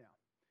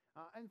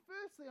And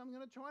firstly, I'm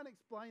going to try and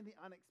explain the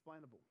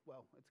unexplainable.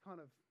 Well, it's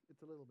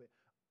a little bit.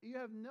 You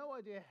have no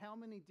idea how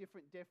many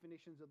different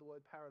definitions of the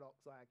word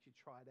paradox I actually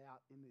tried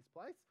out in this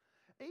place.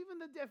 Even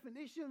the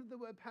definition of the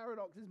word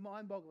paradox is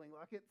mind-boggling.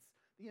 Like, it's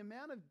the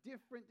amount of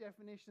different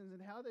definitions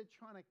and how they're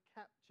trying to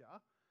capture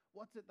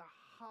what's at the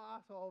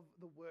heart of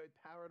the word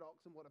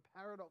paradox and what a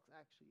paradox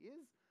actually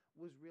is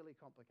was really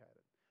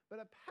complicated.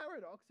 But a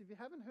paradox, if you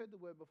haven't heard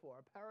the word before,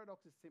 a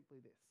paradox is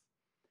simply this.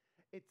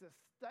 It's a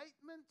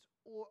statement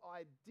or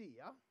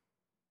idea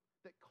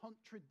that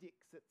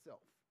contradicts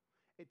itself.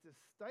 It's a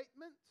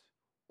statement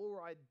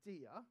or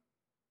idea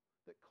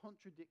that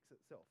contradicts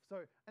itself.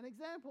 So an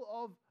example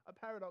of a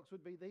paradox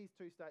would be these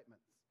two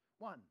statements.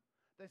 1,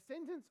 the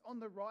sentence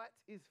on the right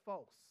is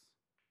false.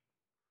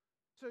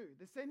 2,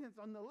 the sentence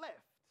on the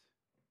left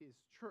is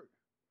true.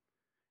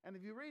 And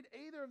if you read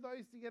either of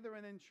those together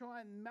and then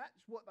try and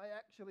match what they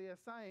actually are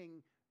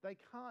saying, they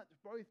can't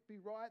both be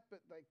right,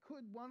 but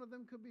one of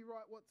them could be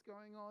right. What's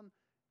going on?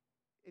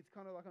 It's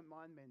kind of like a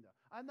mind bender.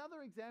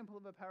 Another example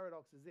of a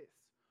paradox is this.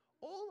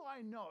 All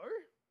I know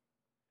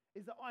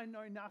is that I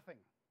know nothing.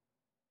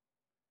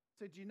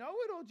 So do you know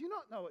it or do you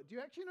not know it? Do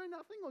you actually know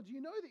nothing or do you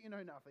know that you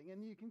know nothing?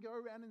 And you can go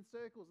around in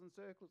circles and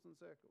circles and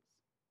circles.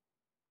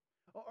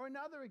 Or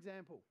another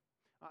example,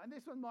 and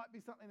this one might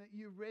be something that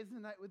you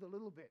resonate with a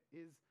little bit,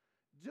 is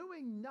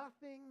doing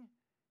nothing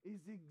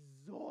is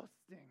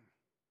exhausting.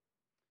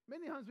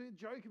 Many times we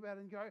joke about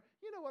it and go,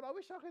 you know what, I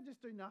wish I could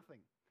just do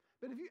nothing.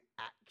 But if you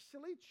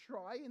actually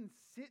try and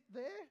sit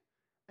there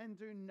and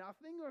do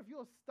nothing, or if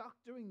you're stuck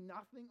doing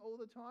nothing all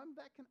the time,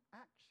 that can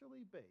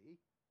actually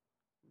be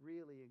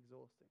really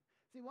exhausting.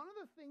 See, one of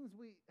the things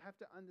we have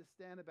to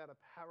understand about a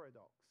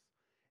paradox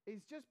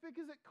is just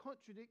because it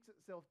contradicts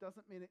itself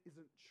doesn't mean it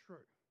isn't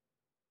true.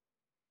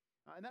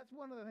 And that's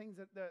one of the things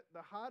that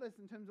the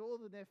hardest in terms of all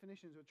the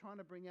definitions, we're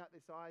trying to bring out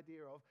this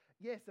idea of,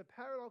 yes, a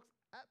paradox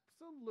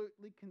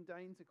absolutely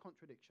contains a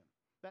contradiction.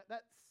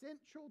 That's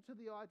central to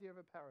the idea of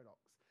a paradox.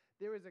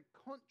 There is a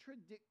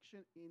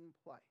contradiction in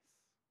place.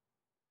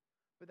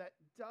 But that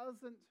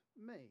doesn't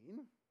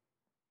mean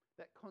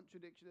that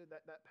contradiction,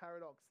 that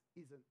paradox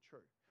isn't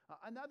true.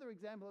 Another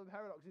example of a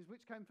paradox is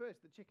which came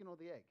first, the chicken or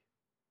the egg?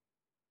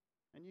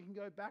 And you can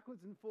go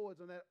backwards and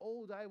forwards on that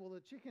all day. Well,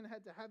 the chicken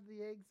had to have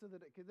the egg so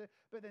that it could,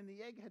 but then the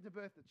egg had to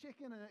birth the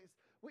chicken, and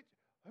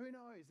who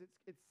knows?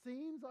 It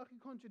seems like a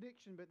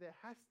contradiction, but there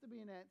has to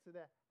be an answer.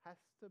 There has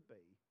to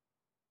be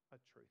a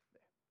truth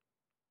there.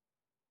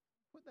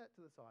 Put that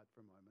to the side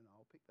for a moment.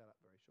 I'll pick that up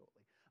very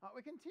shortly.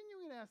 We're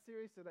continuing our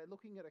series today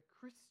looking at a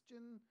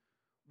Christian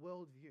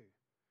worldview.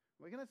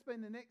 We're going to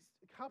spend the next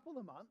couple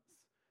of months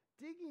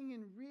digging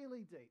in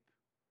really deep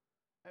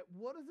at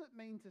what does it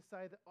mean to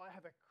say that I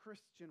have a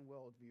Christian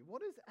worldview? What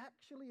is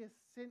actually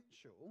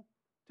essential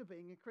to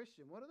being a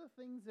Christian? What are the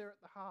things there at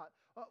the heart?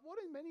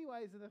 What in many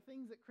ways are the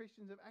things that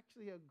Christians have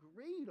actually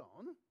agreed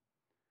on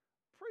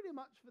pretty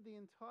much for the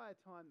entire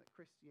time that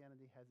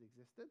Christianity has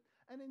existed?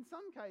 And in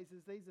some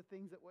cases, these are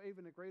things that were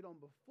even agreed on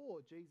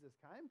before Jesus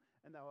came,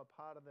 and they were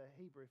part of the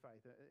Hebrew faith,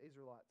 the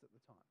Israelites at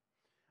the time.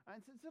 And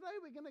so today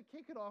we're going to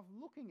kick it off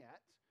looking at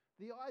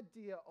the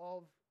idea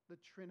of the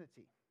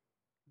Trinity.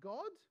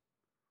 God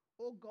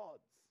or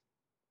gods?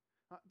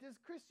 Does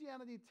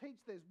Christianity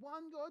teach there's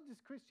one God?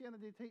 Does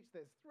Christianity teach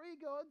there's three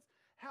gods?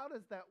 How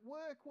does that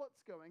work?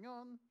 What's going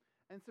on?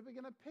 And so we're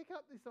going to pick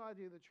up this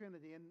idea of the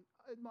Trinity, and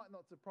it might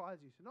not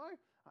surprise you to know,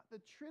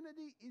 the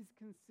Trinity is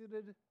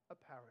considered a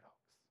paradox.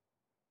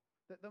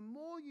 That the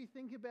more you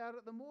think about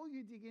it, the more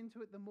you dig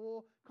into it, the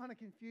more kind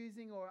of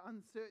confusing or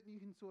uncertain you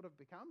can sort of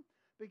become,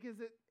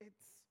 because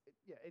it's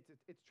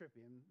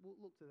trippy, and we'll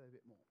look to that a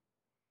bit more.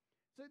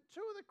 So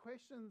 2 of the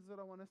questions that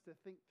I want us to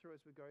think through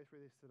as we go through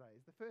this today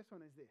is, the first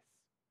one is this: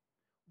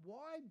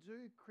 why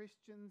do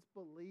Christians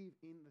believe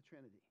in the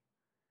Trinity?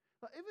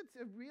 Like, if it's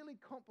a really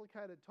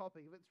complicated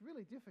topic, if it's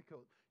really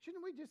difficult,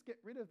 shouldn't we just get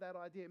rid of that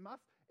idea?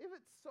 If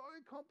it's so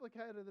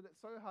complicated that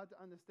it's so hard to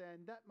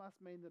understand, that must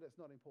mean that it's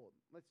not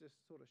important. Let's just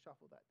sort of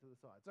shuffle that to the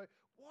side. So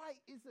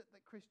why is it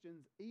that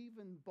Christians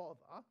even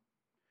bother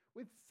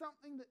with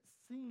something that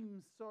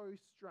seems so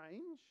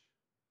strange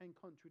and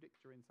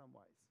contradictory in some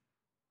ways?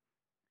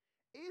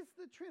 Is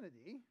the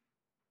Trinity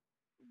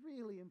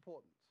really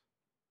important?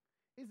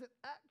 Is it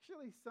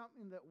actually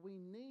something that we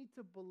need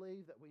to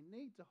believe, that we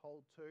need to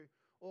hold to,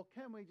 or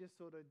can we just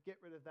sort of get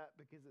rid of that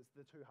because it's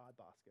the too hard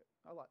basket?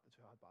 I like the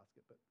too hard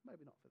basket, but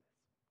maybe not for this.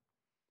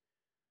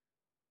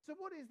 So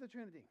what is the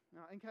Trinity?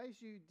 Now, in case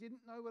you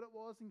didn't know what it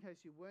was, in case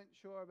you weren't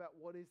sure about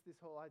what is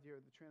this whole idea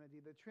of the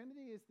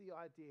Trinity is the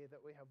idea that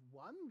we have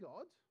one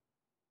God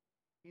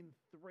in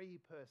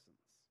 3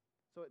 persons.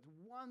 So it's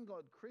one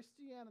God.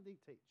 Christianity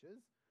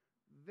teaches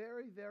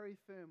very, very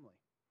firmly.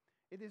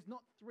 It is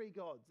not 3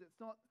 gods.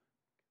 It's not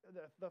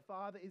the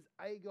Father is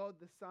a God,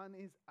 the Son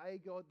is a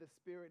God, the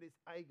Spirit is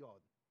a God.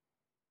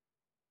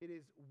 It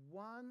is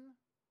one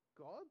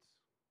God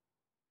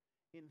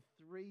in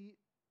 3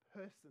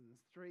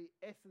 persons, 3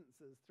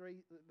 essences,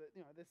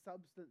 the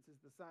substance is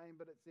the same,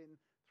 but it's in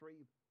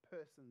 3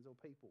 persons or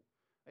people.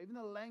 Even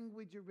the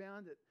language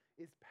around it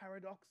is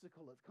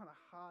paradoxical. It's kind of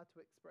hard to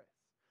express.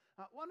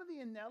 One of the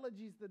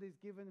analogies that is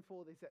given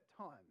for this at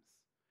times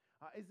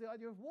is the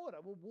idea of water.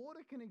 Well,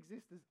 water can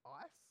exist as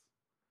ice,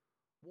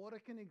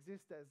 water can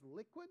exist as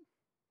liquid,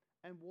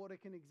 and water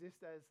can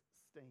exist as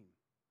steam.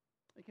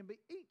 It can be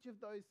each of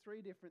those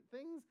three different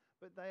things,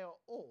 but they are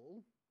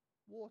all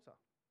water.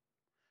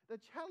 The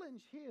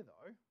challenge here,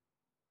 though,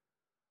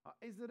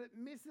 is that it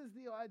misses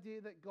the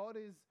idea that God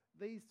is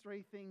these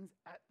three things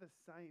at the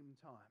same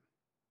time.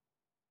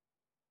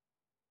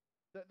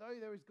 That though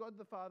there is God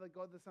the Father,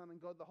 God the Son,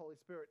 and God the Holy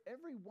Spirit,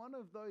 every one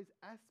of those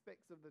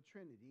aspects of the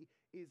Trinity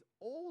is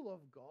all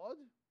of God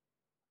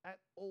at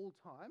all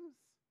times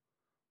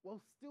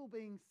while still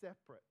being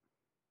separate.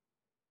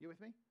 You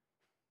with me?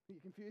 Are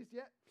you confused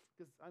yet?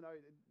 Because I know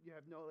you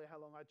have no idea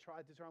how long I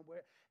tried to try and wear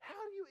it. How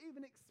do you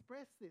even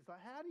express this? Like,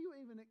 how do you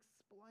even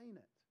explain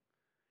it?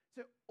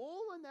 So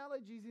all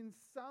analogies in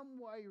some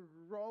way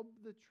rob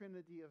the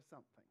Trinity of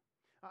something.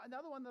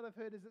 Another one that I've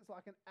heard is it's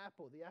like an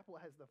apple. The apple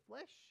has the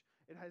flesh,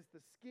 it has the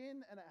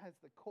skin, and it has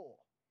the core.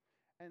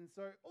 And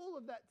so all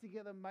of that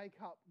together make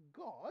up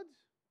God,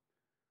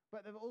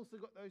 but they've also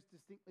got those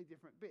distinctly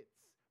different bits.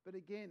 But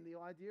again, the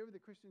idea of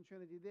the Christian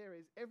Trinity there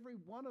is every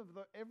one of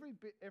God,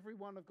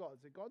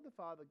 so God the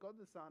Father, God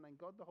the Son, and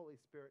God the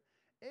Holy Spirit,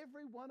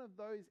 every one of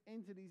those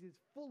entities is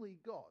fully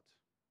God.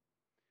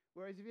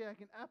 Whereas if you have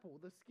an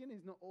apple, the skin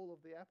is not all of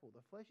the apple,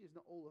 the flesh is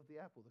not all of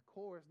the apple, the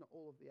core is not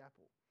all of the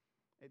apple.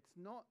 It's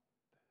not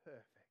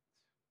perfect.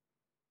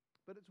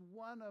 But it's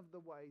one of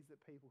the ways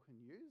that people can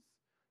use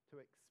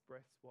to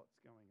express what's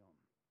going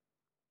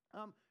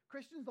on.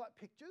 Christians like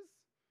pictures.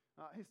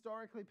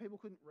 Historically, people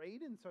couldn't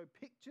read, and so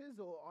pictures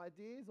or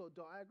ideas or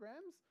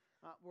diagrams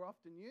were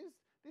often used.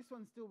 This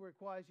one still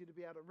requires you to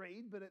be able to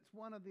read, but it's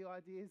one of the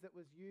ideas that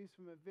was used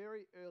from a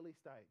very early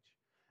stage.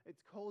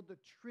 It's called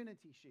the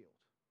Trinity shield.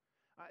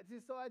 It's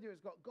this idea,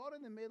 it's got God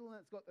in the middle, and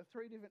it's got the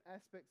three different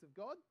aspects of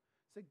God.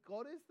 So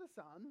God is the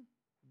Son,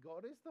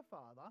 God is the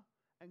Father,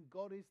 and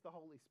God is the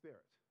Holy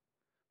Spirit.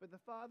 But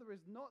the Father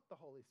is not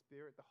the Holy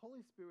Spirit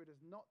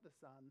is not the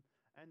Son,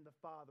 and the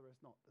Father is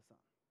not the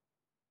Son.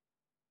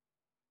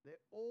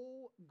 They're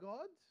all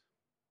God,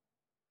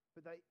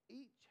 but they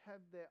each have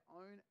their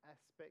own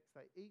aspects.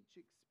 They each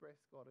express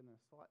God in a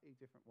slightly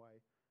different way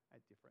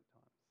at different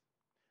times.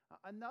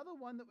 Another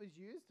one that was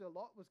used a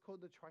lot was called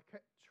the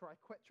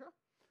triquetra.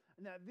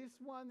 Now, this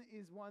one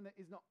is one that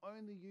is not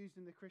only used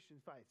in the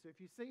Christian faith. So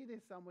if you see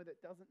this somewhere, that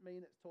doesn't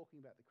mean it's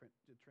talking about the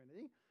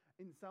Trinity.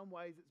 In some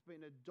ways, it's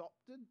been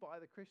adopted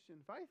by the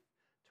Christian faith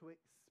to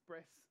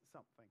express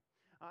something.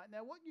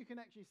 Now, what you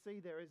can actually see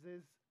there is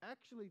there's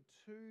actually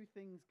two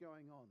things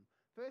going on.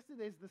 Firstly,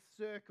 there's the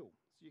circle.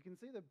 So you can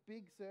see the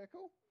big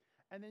circle,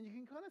 and then you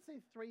can kind of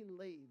see three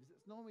leaves.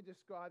 It's normally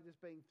described as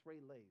being three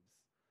leaves.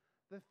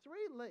 The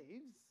three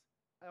leaves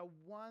are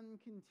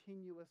one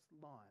continuous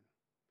line.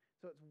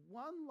 So it's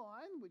one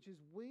line which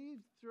is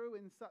weaved through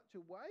in such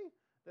a way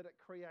that it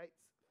creates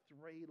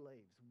three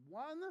leaves.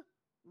 One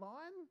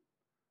line,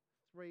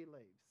 three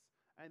leaves.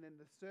 And then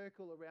the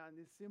circle around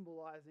is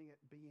symbolizing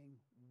it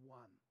being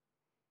one.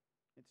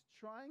 It's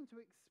trying to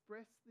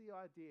express the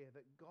idea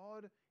that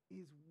God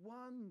is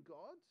one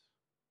God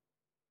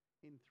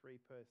in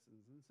three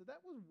persons. And so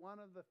that was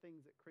one of the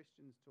things that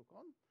Christians took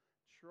on,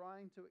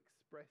 trying to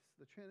express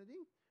the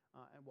Trinity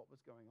and what was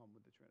going on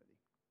with the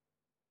Trinity.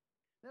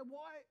 Now,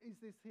 why is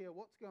this here?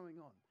 What's going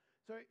on?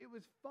 So it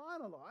was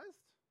finalized.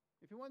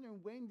 If you're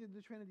wondering when did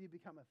the Trinity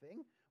become a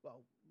thing,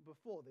 well,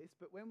 before this,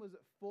 but when was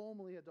it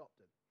formally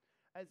adopted?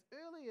 As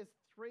early as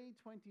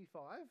 325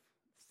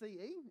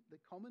 CE,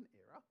 the Common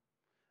Era,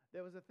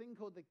 there was a thing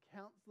called the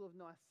Council of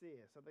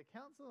Nicaea. So the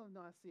Council of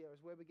Nicaea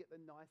is where we get the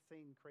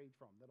Nicene Creed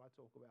from that I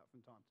talk about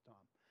from time to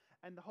time.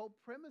 And the whole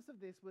premise of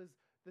this was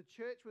the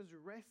church was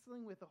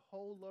wrestling with a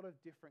whole lot of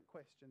different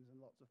questions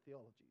and lots of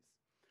theologies.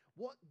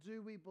 What do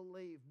we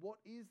believe?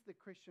 What is the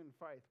Christian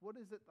faith? What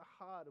is at the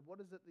heart?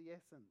 What is at the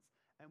essence?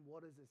 And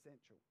what is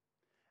essential?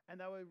 And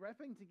they were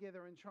wrapping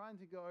together and trying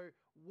to go,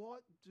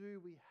 what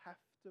do we have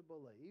to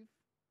believe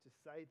to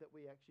say that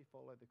we actually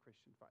follow the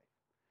Christian faith?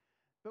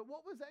 But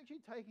what was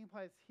actually taking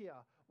place here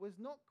was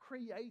not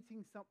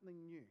creating something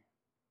new.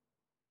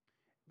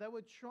 They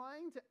were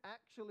trying to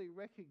actually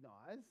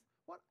recognize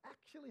what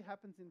actually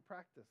happens in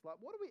practice. Like,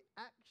 what do we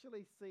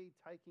actually see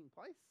taking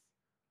place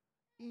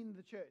in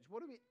the church?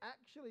 What do we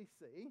actually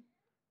see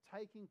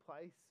taking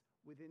place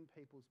within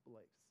people's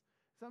beliefs?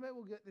 Some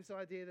people get this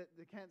idea that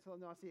the Council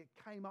of Nicaea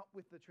came up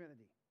with the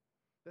Trinity,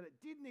 that it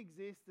didn't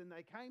exist and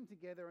they came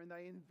together and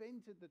they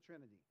invented the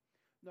Trinity.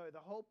 No,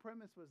 the whole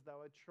premise was they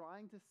were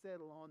trying to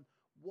settle on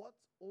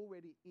what's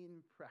already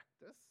in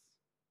practice.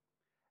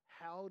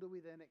 How do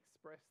we then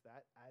express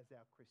that as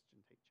our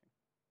Christian teaching?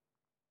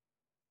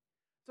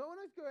 So I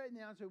want to go right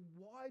now to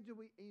why do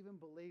we even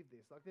believe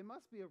this? Like, there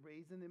must be a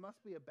reason, there must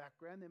be a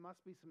background, there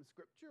must be some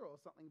scripture or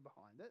something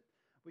behind it,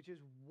 which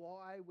is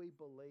why we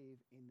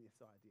believe in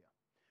this idea.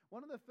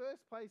 One of the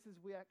first places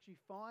we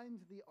actually find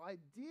the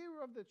idea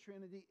of the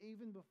Trinity,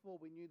 even before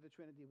we knew the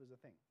Trinity was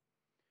a thing,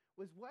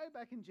 was way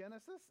back in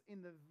Genesis, in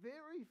the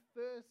very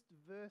first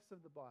verse of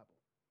the Bible.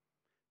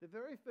 The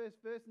very first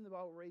verse in the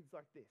Bible reads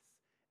like this.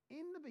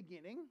 In the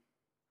beginning,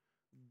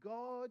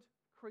 God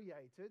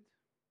created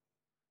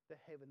the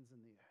heavens and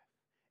the earth.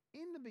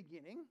 In the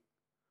beginning,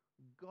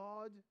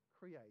 God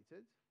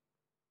created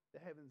the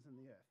heavens and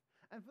the earth.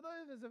 And for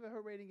those of us who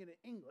are reading it in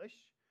English,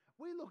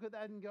 we look at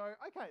that and go,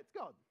 okay, it's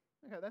God.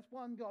 Okay, that's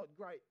one God.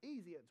 Great.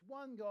 Easy. It's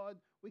one God.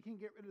 We can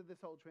get rid of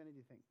this whole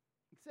Trinity thing.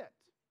 Except,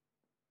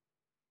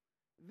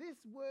 this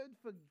word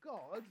for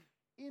God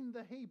in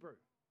the Hebrew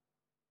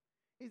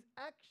is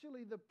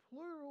actually the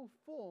plural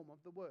form of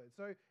the word.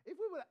 So if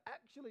we were to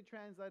actually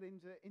translate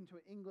into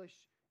English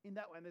in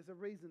that way, and there's a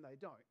reason they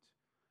don't,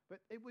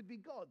 but it would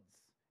be gods.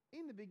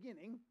 In the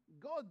beginning,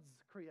 gods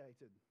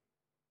created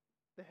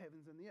the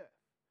heavens and the earth.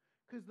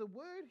 Because the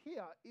word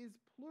here is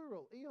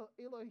plural.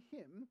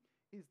 Elohim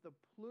is the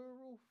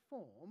plural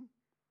form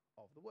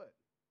of the word.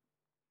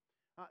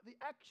 The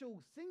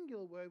actual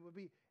singular word would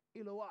be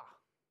Eloah.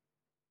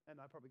 And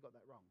I probably got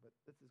that wrong, but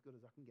that's as good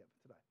as I can get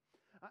for today.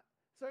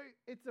 So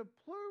it's a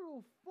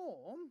plural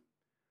form,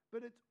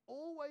 but it's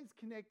always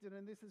connected,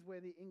 and this is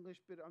where the English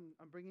bit,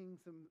 I'm bringing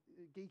some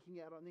geeking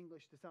out on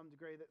English to some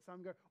degree, that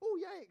some go, oh,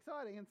 yay,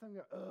 exciting, and some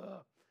go,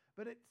 ugh.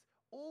 But it's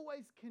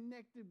always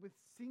connected with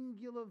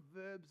singular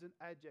verbs and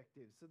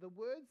adjectives. So the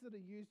words that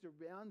are used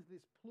around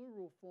this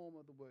plural form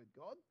of the word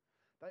God,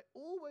 they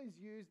always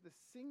use the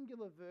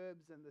singular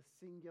verbs and the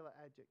singular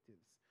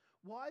adjectives.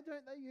 Why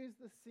don't they use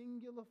the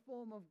singular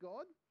form of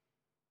God?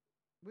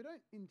 We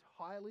don't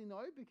entirely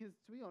know, because,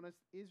 to be honest,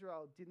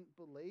 Israel didn't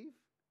believe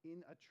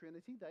in a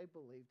Trinity. They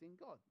believed in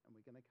God, and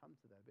we're going to come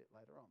to that a bit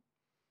later on.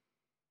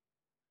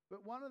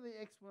 But one of the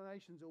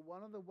explanations, or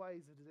one of the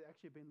ways that has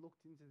actually been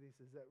looked into this,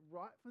 is that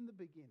right from the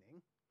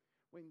beginning,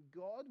 when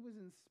God was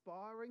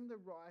inspiring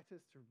the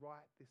writers to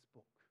write this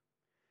book,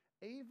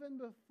 even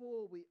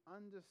before we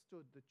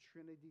understood the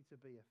Trinity to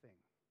be a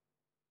thing,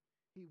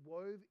 he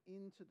wove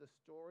into the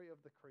story of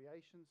the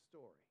creation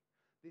story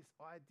this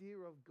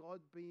idea of God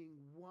being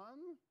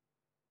one,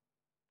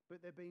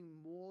 but there being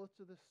more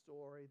to the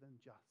story than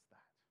just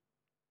that.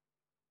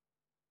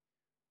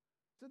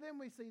 So then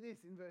we see this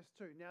in verse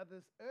 2. Now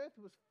this earth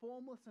was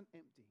formless and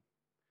empty.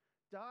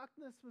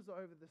 Darkness was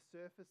over the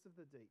surface of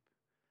the deep,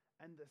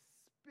 and the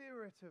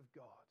Spirit of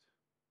God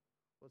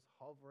was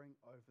hovering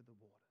over the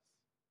waters.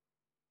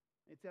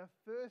 It's our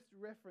first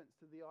reference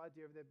to the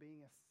idea of there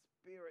being a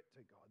spirit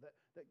to God,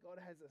 that God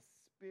has a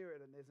spirit,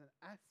 and there's an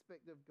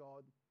aspect of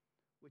God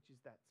which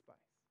is that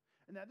space.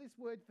 And now this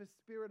word for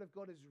Spirit of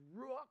God is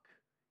Ruach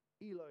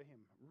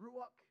Elohim.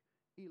 Ruach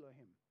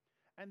Elohim.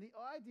 And the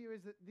idea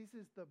is that this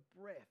is the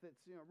breath. It's,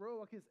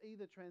 Ruach is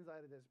either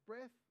translated as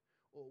breath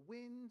or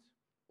wind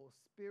or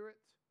spirit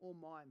or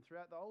mind.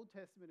 Throughout the Old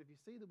Testament, if you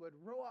see the word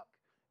Ruach,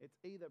 it's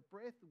either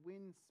breath,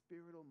 wind,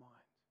 spirit, or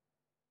mind.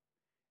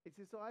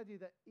 It's this idea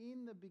that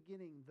in the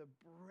beginning, the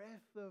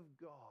breath of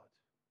God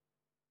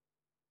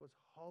was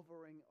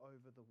hovering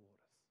over the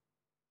waters.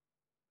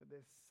 That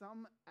there's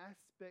some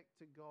aspect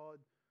to God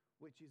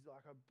which is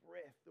like a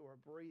breath or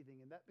a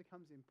breathing, and that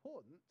becomes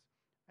important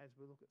as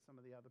we look at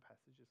some of the other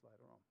passages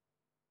later on.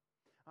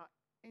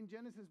 In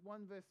Genesis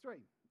 1 verse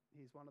 3,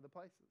 here's one of the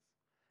places.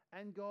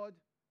 And God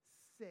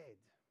said,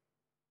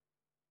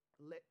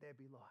 let there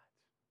be light.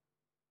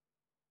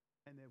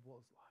 And there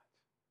was light.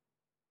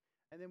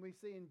 And then we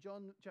see in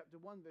John chapter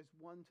 1 verse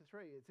 1 to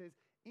 3, it says,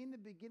 in the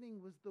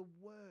beginning was the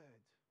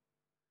Word,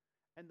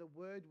 and the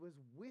Word was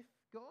with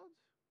God,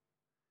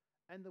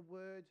 and the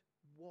Word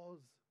was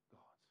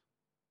God.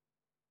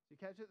 So you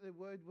catch it? The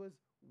Word was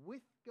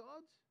with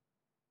God,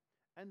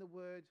 and the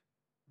Word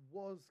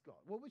was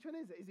God. Well, which one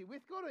is it? Is he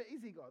with God or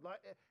is he God?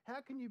 Like, how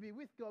can you be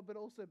with God but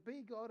also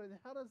be God, and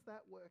how does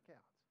that work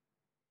out?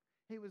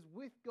 He was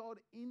with God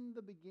in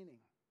the beginning.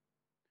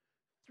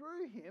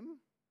 Through him,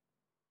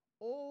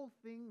 all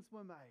things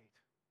were made.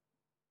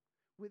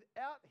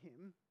 Without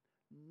him,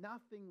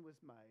 nothing was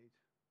made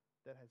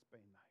that has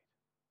been made.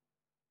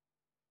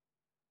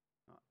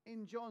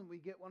 In John, we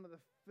get one of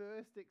the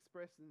first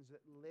expressions that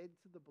led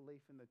to the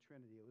belief in the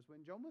Trinity. It was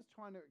when John was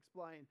trying to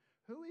explain,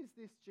 who is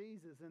this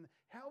Jesus and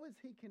how is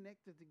he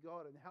connected to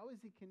God and how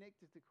is he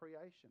connected to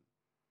creation?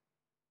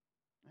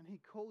 And he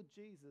called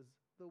Jesus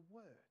the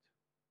Word.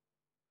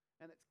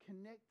 And it's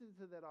connected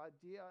to that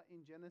idea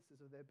in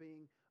Genesis of there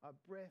being a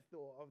breath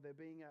or of there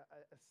being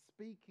a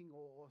speaking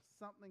or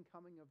something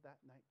coming of that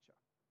nature.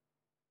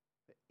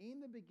 That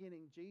in the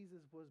beginning,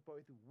 Jesus was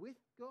both with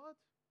God,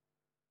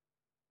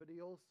 but he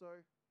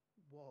also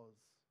was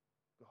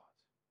God.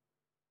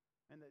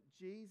 And that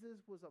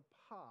Jesus was a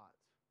part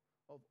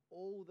of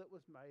all that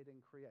was made and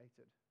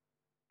created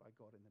by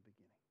God in the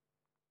beginning.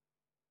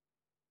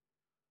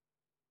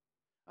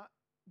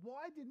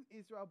 Why didn't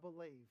Israel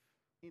believe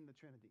in the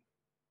Trinity?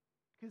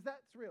 Because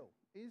that's real.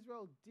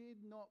 Israel did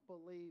not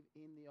believe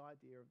in the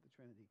idea of the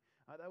Trinity.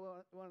 They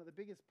were one of the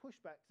biggest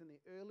pushbacks in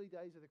the early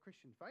days of the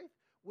Christian faith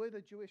were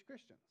the Jewish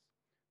Christians.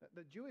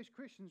 The Jewish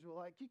Christians were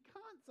like, you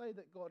can't say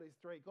that God is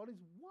three, God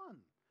is one.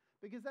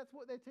 Because that's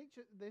what their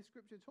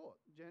scripture taught.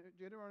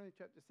 Deuteronomy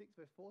chapter 6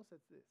 verse 4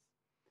 says this.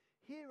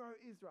 Hear, O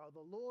Israel,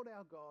 the Lord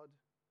our God,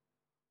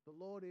 the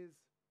Lord is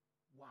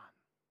one.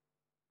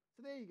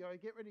 So there you go.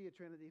 Get rid of your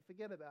Trinity.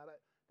 Forget about it.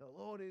 The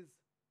Lord is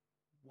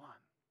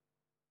one.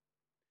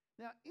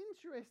 Now,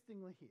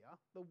 interestingly here,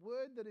 the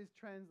word that is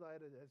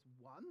translated as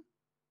one,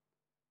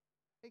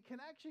 it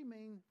can actually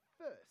mean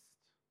first.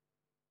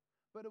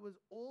 But it was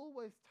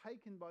always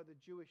taken by the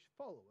Jewish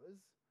followers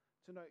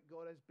to note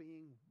God as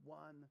being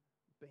one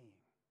being.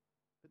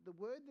 But the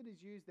word that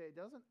is used there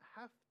doesn't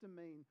have to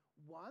mean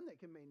one. It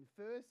can mean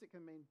first. It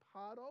can mean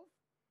part of.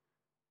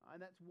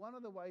 And that's one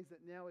of the ways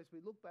that now as we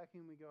look back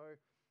and we go,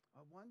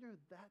 I wonder if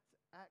that's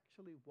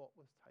actually what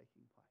was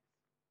taking place.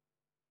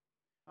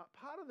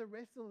 Part of the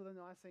rest of the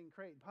Nicene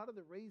Creed, part of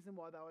the reason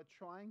why they were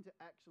trying to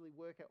actually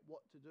work out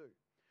what to do,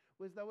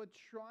 was they were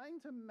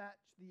trying to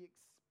match the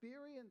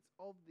experience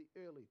of the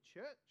early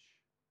church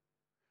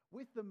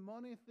with the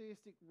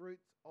monotheistic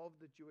roots of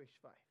the Jewish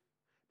faith.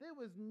 There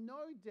was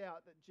no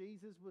doubt that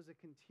Jesus was a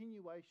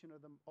continuation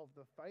of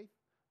the faith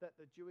that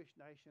the Jewish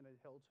nation had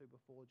held to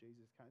before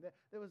Jesus came.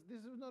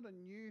 This was not a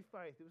new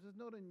faith. This was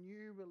not a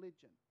new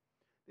religion.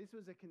 This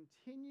was a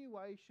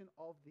continuation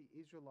of the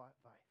Israelite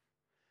faith.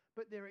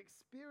 But their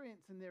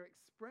experience and their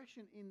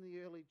expression in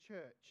the early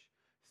church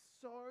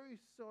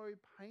so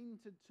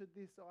painted to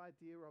this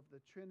idea of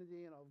the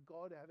Trinity and of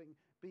God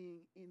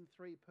being in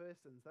three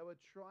persons. They were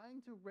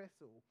trying to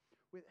wrestle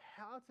with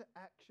how to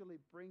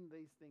actually bring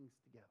these things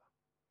together.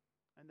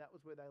 And that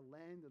was where they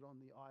landed on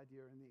the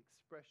idea and the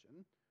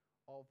expression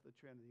of the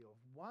Trinity, of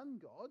one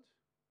God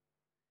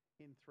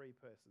in three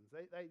persons.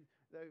 They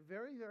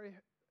very, very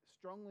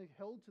strongly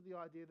held to the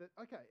idea that,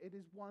 okay, it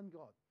is one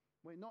God.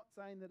 We're not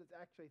saying that it's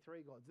actually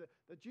three gods.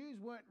 The Jews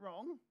weren't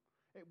wrong.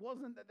 It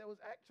wasn't that there was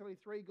actually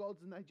three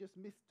gods and they just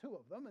missed two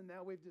of them and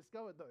now we've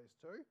discovered those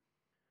two.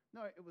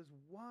 No, it was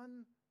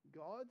one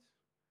God,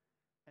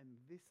 and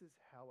this is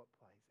how it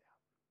plays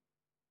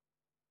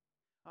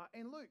out.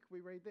 In Luke,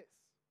 we read this.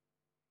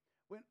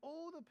 When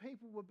all the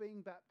people were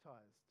being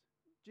baptized,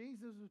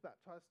 Jesus was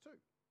baptized too.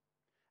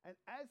 And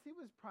as he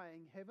was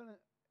praying,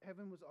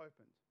 heaven was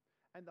opened,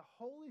 and the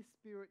Holy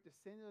Spirit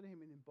descended on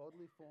him in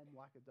bodily form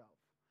like a dove.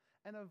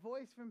 And a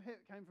voice came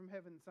from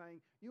heaven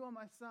saying, "You are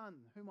my Son,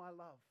 whom I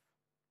love.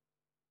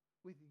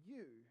 With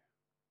you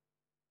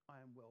I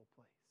am well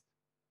pleased."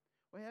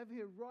 We have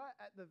here right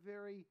at the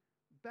very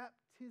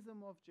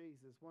baptism of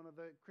Jesus, one of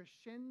the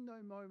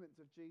crescendo moments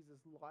of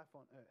Jesus' life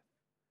on earth.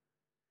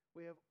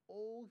 We have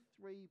all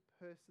three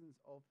persons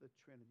of the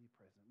Trinity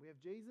present. We have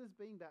Jesus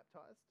being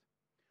baptized.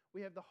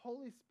 We have the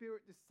Holy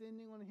Spirit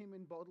descending on him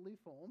in bodily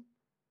form,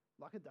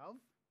 like a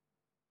dove.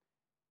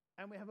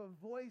 And we have a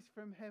voice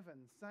from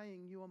heaven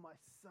saying, "You are my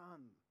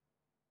Son,"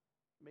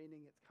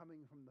 meaning it's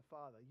coming from the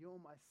Father. "You are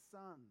my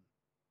Son,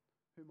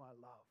 whom I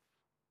love.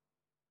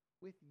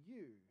 With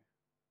you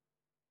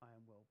I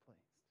am well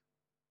pleased."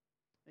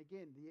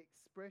 Again, the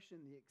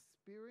expression, the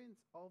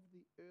experience of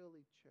the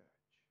early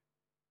church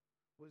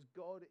was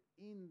God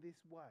in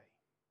this way,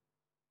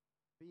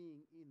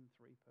 being in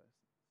three persons.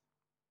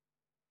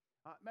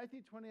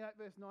 Matthew 28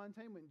 verse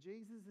 19, when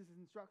Jesus is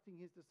instructing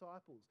his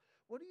disciples,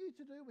 what are you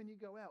to do when you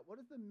go out? What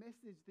is the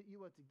message that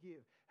you are to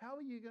give? How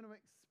are you going to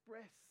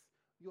express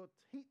your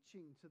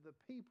teaching to the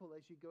people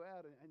as you go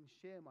out and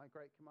share my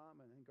great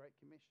commandment and great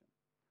commission?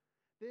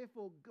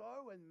 Therefore,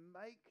 go and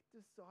make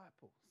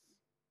disciples.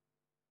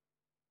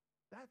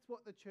 That's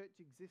what the church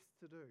exists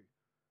to do.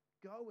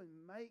 Go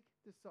and make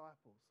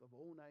disciples of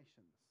all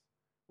nations.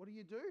 What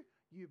do?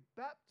 You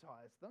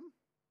baptize them.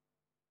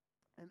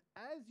 And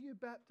as you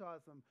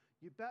baptize them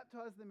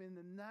in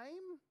the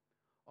name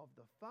of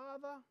the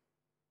Father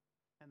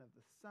and of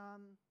the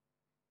Son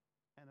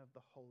and of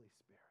the Holy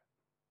Spirit.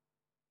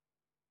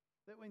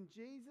 That when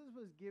Jesus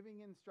was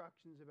giving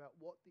instructions about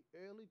what the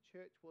early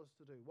church was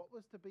to do, what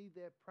was to be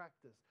their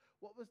practice,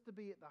 what was to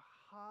be at the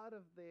heart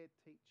of their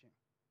teaching,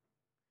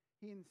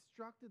 he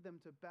instructed them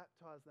to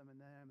baptize them in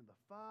the name of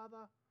the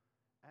Father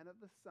and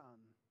of the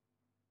Son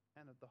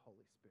and of the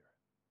Holy Spirit.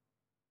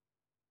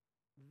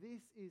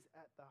 This is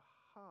at the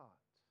heart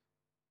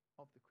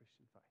of the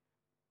Christian faith.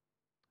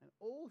 And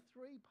all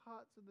three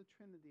parts of the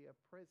Trinity are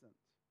present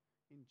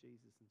in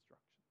Jesus'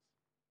 instructions.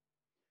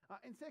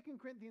 In 2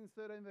 Corinthians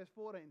 13 verse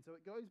 14, so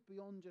it goes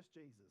beyond just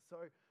Jesus.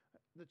 So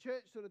the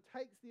church sort of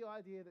takes the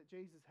idea that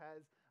Jesus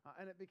has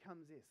and it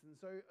becomes this. And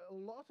so a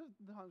lot of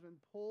the times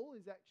when Paul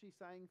is actually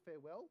saying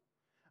farewell,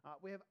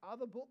 we have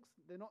other books,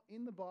 they're not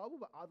in the Bible,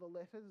 but other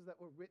letters that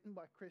were written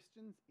by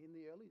Christians in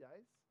the early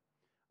days.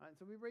 And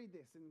so we read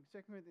this in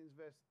 2 Corinthians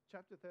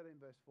chapter 13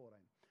 verse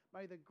 14.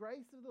 "May the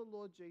grace of the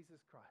Lord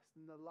Jesus Christ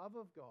and the love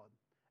of God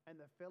and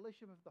the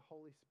fellowship of the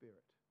Holy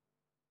Spirit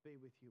be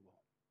with you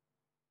all."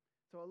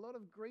 So a lot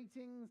of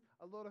greetings,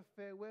 a lot of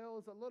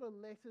farewells, a lot of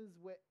letters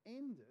were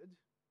ended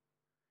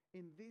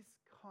in this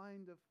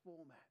kind of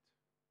format.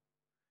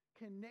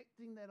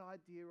 Connecting that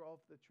idea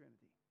of the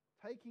Trinity.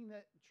 Taking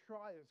that it's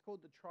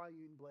called the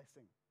triune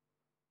blessing.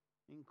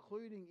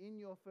 Including in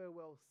your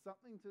farewell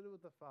something to do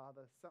with the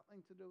Father,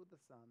 something to do with the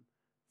Son,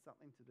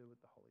 something to do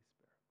with the Holy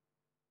Spirit.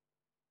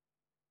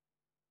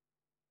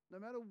 No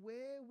matter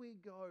where we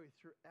go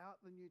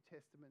throughout the New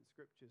Testament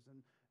scriptures,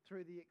 and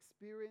through the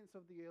experience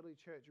of the early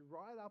church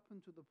right up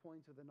until the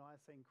point of the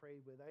Nicene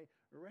Creed where they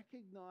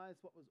recognized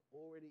what was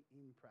already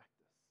in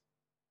practice.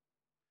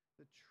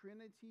 The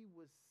Trinity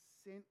was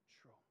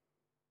central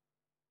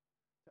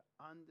to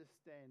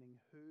understanding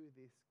who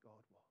this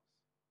God was.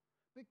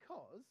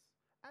 Because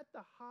at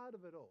the heart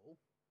of it all,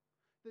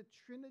 the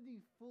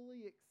Trinity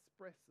fully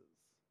expresses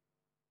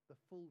the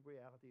full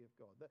reality of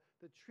God.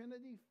 The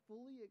Trinity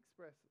fully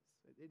expresses,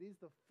 it is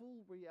the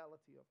full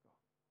reality of God.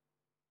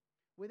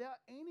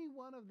 Without any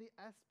one of the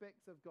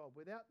aspects of God,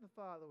 without the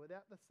Father,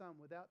 without the Son,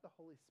 without the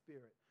Holy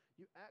Spirit,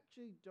 you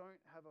actually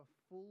don't have a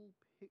full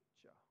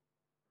picture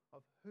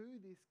of who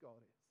this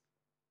God is.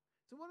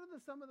 So what are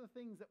some of the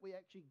things that we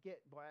actually get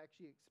by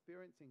actually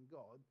experiencing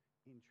God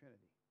in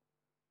Trinity?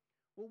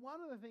 Well,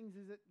 one of the things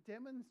is it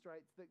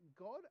demonstrates that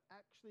God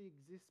actually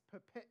exists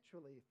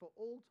perpetually for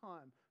all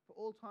time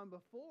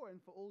before and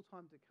for all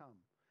time to come.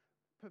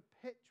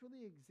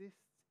 Perpetually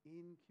exists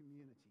in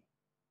community.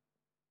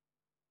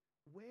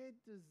 We're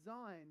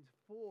designed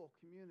for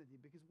community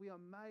because we are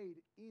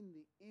made in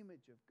the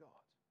image of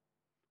God.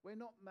 We're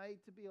not made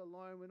to be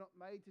alone. We're not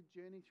made to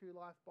journey through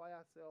life by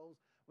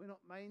ourselves. We're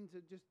not made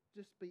to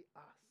just be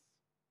us.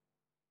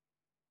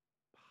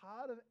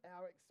 Part of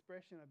our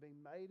expression of being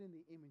made in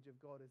the image of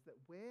God is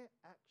that we're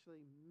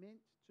actually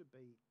meant to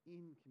be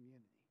in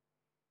community.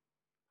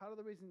 Part of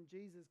the reason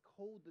Jesus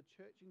called the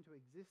church into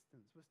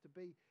existence was to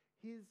be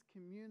his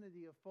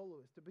community of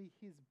followers, to be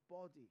his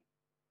body.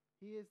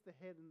 He is the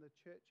head and the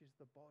church is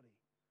the body.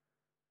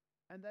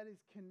 And that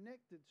is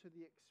connected to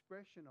the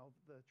expression of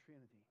the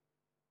Trinity.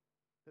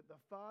 That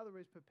the Father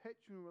is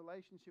perpetually in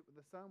relationship with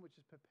the Son, which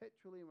is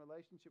perpetually in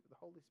relationship with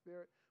the Holy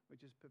Spirit, which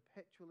is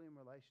perpetually in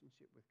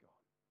relationship with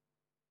God.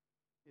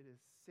 It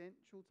is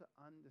central to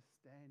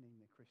understanding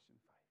the Christian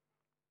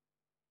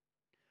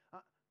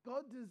faith.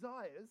 God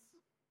desires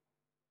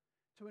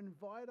to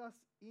invite us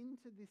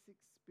into this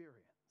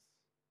experience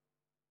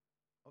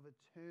of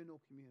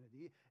eternal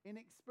community. In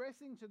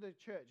expressing to the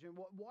church, and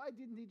why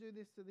didn't he do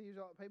this to the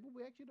Israelite people?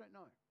 We actually don't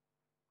know.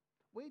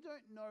 We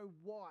don't know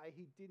why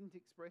he didn't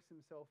express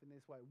himself in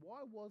this way.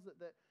 Why was it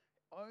that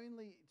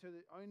only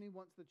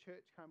once the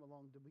church came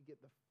along did we get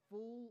the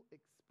full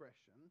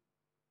expression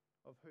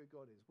of who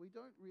God is? We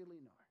don't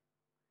really know.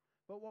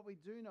 But what we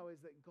do know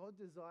is that God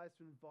desires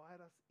to invite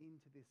us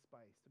into this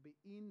space, to be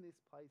in this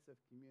place of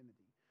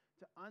community,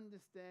 to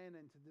understand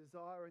and to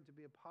desire and to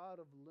be a part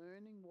of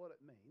learning what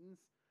it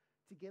means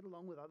to get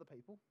along with other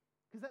people,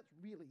 because that's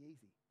really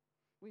easy.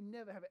 We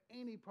never have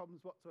any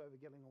problems whatsoever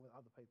getting on with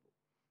other people.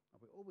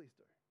 We always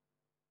do.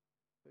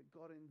 But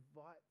God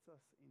invites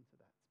us into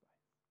that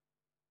space.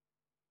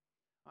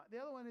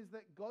 The other one is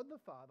that God the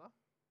Father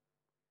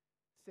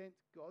sent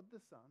God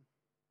the Son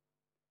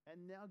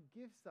and now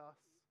gives us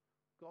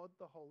God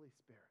the Holy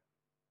Spirit.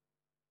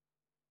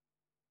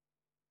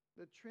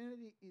 The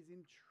Trinity is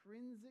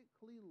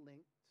intrinsically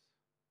linked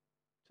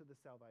to the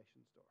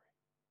salvation story.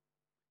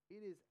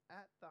 It is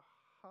at the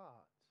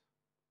heart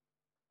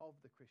of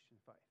the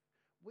Christian faith.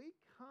 We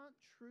can't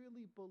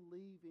truly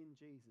believe in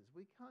Jesus.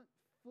 We can't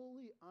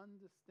fully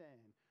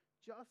understand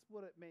just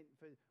what it meant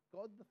for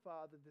God the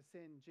Father to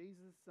send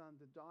Jesus'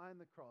 Son to die on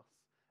the cross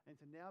and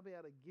to now be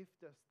able to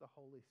gift us the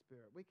Holy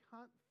Spirit. We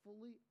can't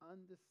fully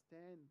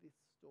understand this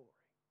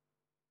story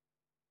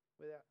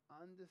without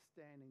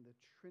understanding the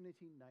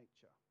Trinity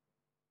nature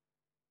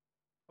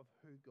of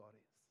who God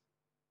is.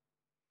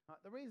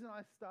 The reason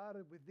I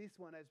started with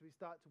this one as we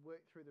start to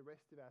work through the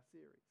rest of our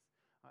series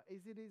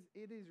is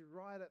it is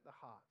right at the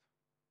heart.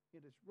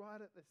 It is right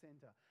at the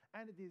center.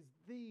 And it is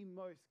the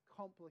most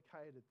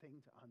complicated thing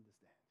to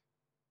understand.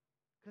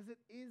 Because it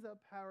is a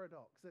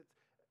paradox.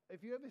 If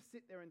you ever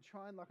sit there and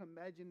try and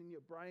imagine in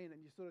your brain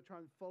and you sort of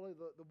try and follow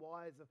the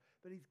wires of,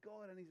 but he's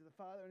God and he's the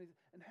Father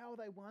and how are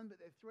they one, but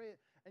they're three.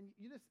 And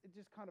it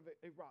just kind of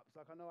erupts.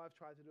 I know I've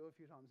tried to do it a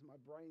few times and my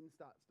brain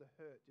starts to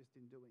hurt just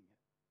in doing it.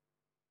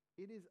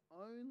 It is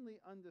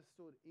only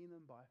understood in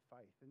and by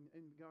faith and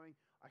going,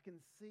 I can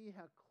see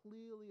how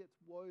clearly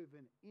it's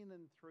woven in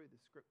and through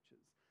the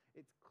scriptures.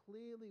 It's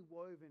clearly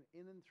woven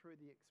in and through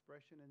the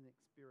expression and the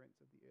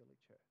experience of the early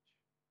church.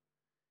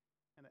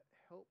 And it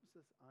helps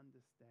us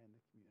understand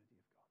the community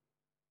of God.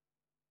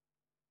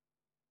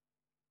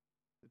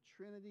 The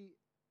Trinity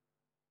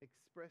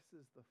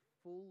expresses the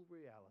full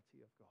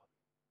reality of God.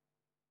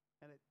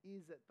 And it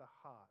is at the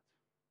heart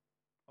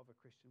of a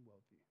Christian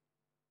worldview.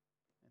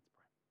 Let's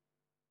pray.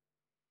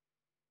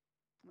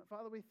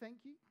 Father, we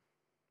thank you.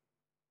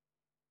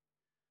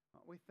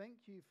 We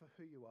thank you for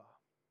who you are.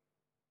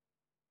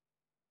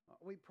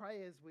 We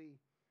pray as we,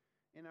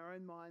 in our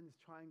own minds,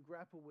 try and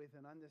grapple with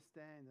and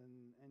understand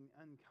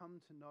and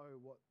come to know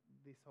what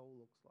this all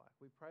looks like.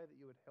 We pray that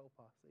you would help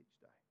us each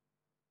day.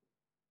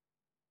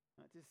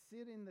 To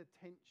sit in the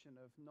tension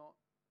of not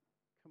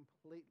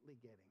completely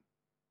getting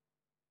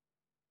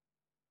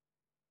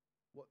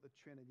what the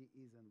Trinity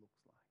is and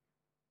looks like.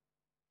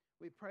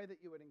 We pray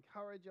that you would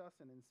encourage us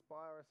and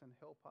inspire us and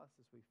help us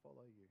as we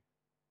follow you.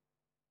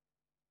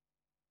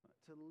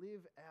 To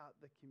live out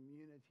the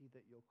community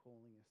that you're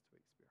calling us to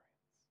experience.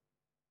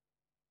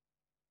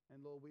 And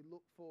Lord, we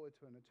look forward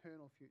to an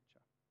eternal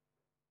future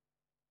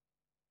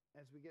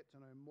as we get to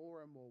know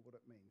more and more what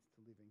it means to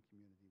live in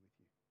community with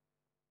you.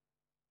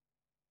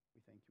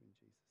 We thank you in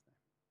Jesus'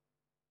 name.